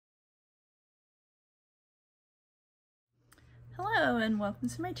Hello and welcome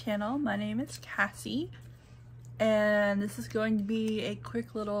to my channel. My name is Cassie and this is going to be a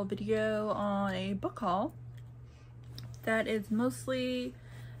quick little video on a book haul that is mostly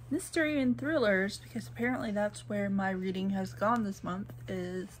mystery and thrillers, because apparently that's where my reading has gone this month,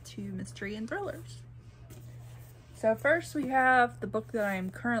 is to mystery and thrillers. So first we have the book that I am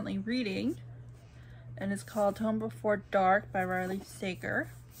currently reading, and it's called Home Before Dark by Riley Sager.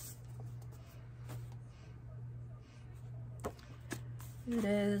 It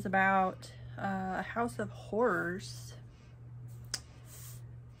is about a house of horrors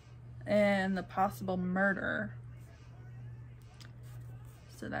and the possible murder.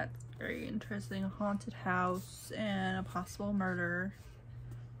 So that's very interesting. A haunted house and a possible murder.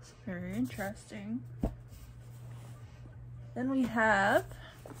 It's very interesting. Then we have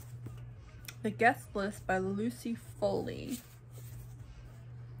The Guest List by Lucy Foley.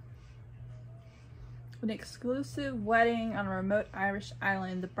 An exclusive wedding on a remote Irish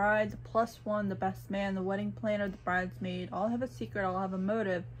island. The bride, the plus one, the best man, the wedding planner, the bridesmaid, all have a secret, all have a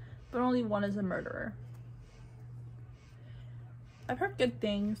motive, but only one is a murderer. I've heard good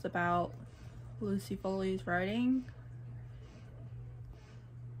things about Lucy Foley's writing,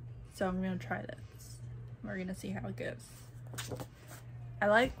 so I'm going to try this. We're going to see how it goes. I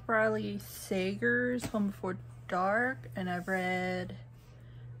like Riley Sager's Home Before Dark, and I've read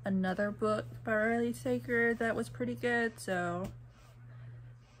another book by Riley Sager that was pretty good, so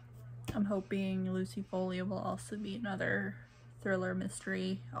I'm hoping Lucy Foley will also be another thriller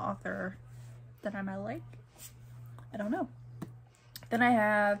mystery author that I might like. I don't know. Then I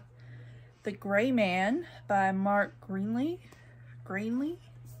have The Gray Man by Mark Greenlee.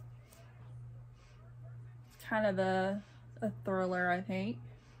 It's kind of a thriller, I think.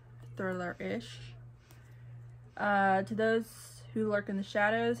 Thriller-ish. To those who lurk in the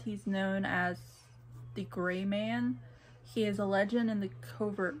shadows, he's known as the Gray Man. He is a legend in the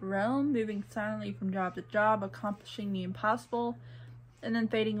covert realm, moving silently from job to job, accomplishing the impossible, and then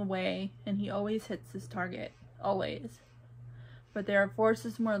fading away, and he always hits his target. Always. But there are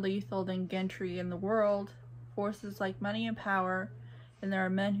forces more lethal than Gentry in the world, forces like money and power, and there are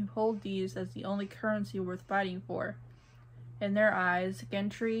men who hold these as the only currency worth fighting for. In their eyes,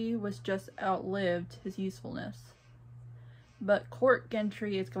 Gentry was just outlived his usefulness. But Court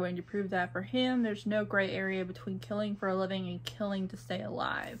Gentry is going to prove that for him, there's no gray area between killing for a living and killing to stay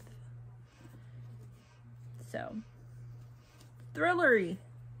alive. So, thrillery.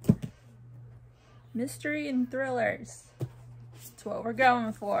 Mystery and thrillers. That's what we're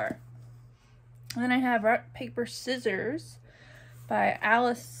going for. And then I have Rock, Paper, Scissors by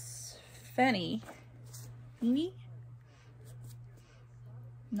Alice Fenny. I'm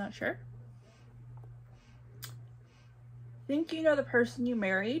not sure. Think you know the person you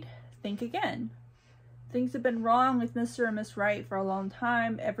married? Think again. Things have been wrong with Mr. and Miss Wright for a long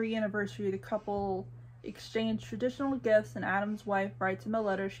time. Every anniversary, the couple exchange traditional gifts, and Adam's wife writes him a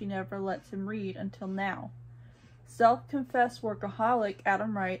letter she never lets him read until now. Self-confessed workaholic,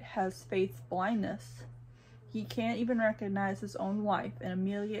 Adam Wright has faith blindness. He can't even recognize his own wife, and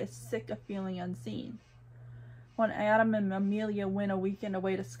Amelia is sick of feeling unseen. When Adam and Amelia win a weekend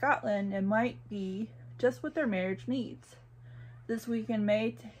away to Scotland, it might be just what their marriage needs. This weekend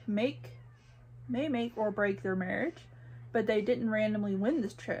may make or break their marriage, but they didn't randomly win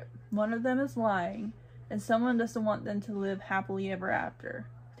this trip. One of them is lying, and someone doesn't want them to live happily ever after.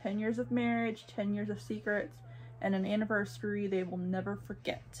 10 years of marriage, 10 years of secrets, and an anniversary they will never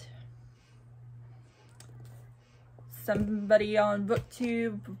forget. Somebody on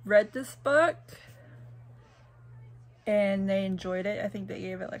BookTube read this book, and they enjoyed it. I think they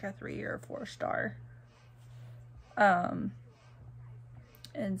gave it like a 3 or 4 star.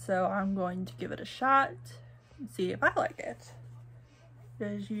 And so I'm going to give it a shot and see if I like it,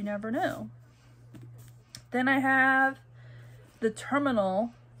 because you never know. Then I have The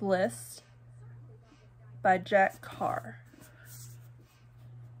Terminal List by Jack Carr.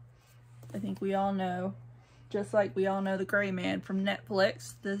 I think we all know, just like we all know The Gray Man from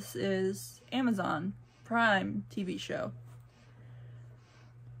Netflix, this is Amazon Prime TV show.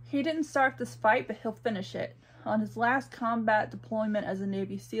 He didn't start this fight, but he'll finish it. On his last combat deployment as a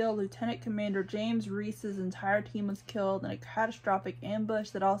Navy SEAL, Lieutenant Commander James Reese's entire team was killed in a catastrophic ambush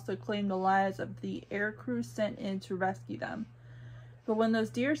that also claimed the lives of the air crew sent in to rescue them. But when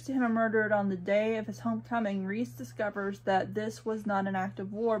those dearest to him are murdered on the day of his homecoming, Reese discovers that this was not an act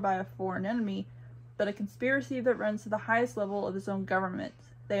of war by a foreign enemy, but a conspiracy that runs to the highest level of his own government.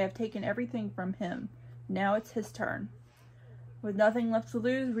 They have taken everything from him. Now it's his turn. With nothing left to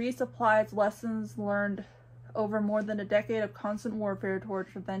lose, Reese applies lessons learned over more than a decade of constant warfare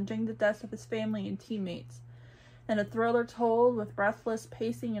towards avenging the deaths of his family and teammates. and a thriller told with breathless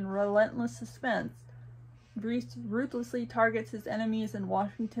pacing and relentless suspense. Reese ruthlessly targets his enemies in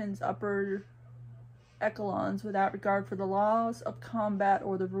Washington's upper echelons without regard for the laws of combat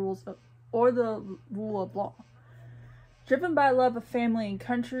or the rule of law. Driven by love of family and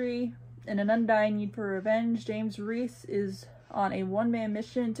country and an undying need for revenge, James Reese is on a one-man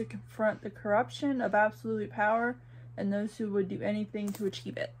mission to confront the corruption of absolute power and those who would do anything to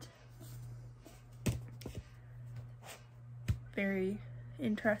achieve it. Very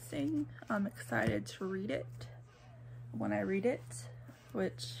interesting. I'm excited to read it when I read it,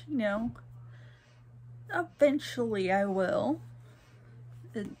 which, you know, eventually I will.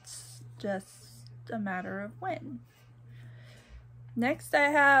 It's just a matter of when. Next I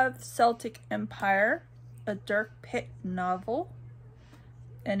have Celtic Empire, a Dirk Pitt novel,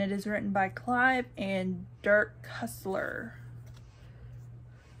 and it is written by Clive and Dirk Kussler.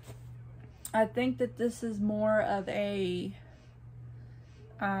 I think that this is more of a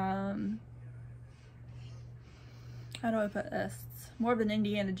how do I put this? More of an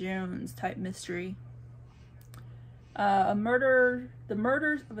Indiana Jones type mystery. The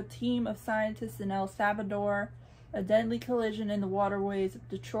murders of a team of scientists in El Salvador, a deadly collision in the waterways of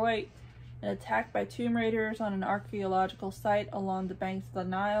Detroit, an attack by Tomb Raiders on an archaeological site along the banks of the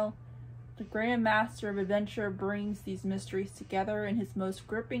Nile. The Grand Master of Adventure brings these mysteries together in his most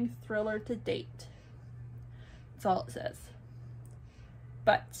gripping thriller to date. That's all it says.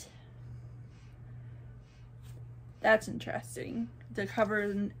 But that's interesting. The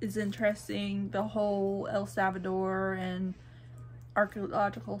cover is interesting. The whole El Salvador and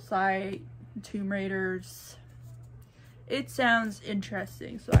archaeological site, Tomb Raiders. It sounds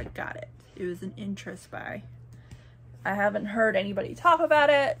interesting, so I got it. It was an interest buy. I haven't heard anybody talk about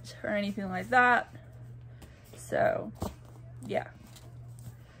it or anything like that. So, yeah.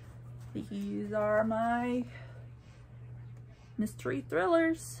 These are my mystery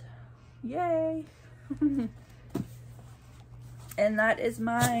thrillers. Yay! And that is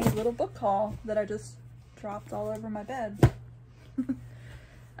my little book haul that I just dropped all over my bed.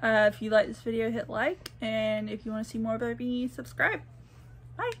 If you like this video, hit like, and if you want to see more about me, subscribe.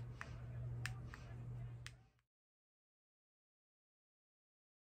 Bye!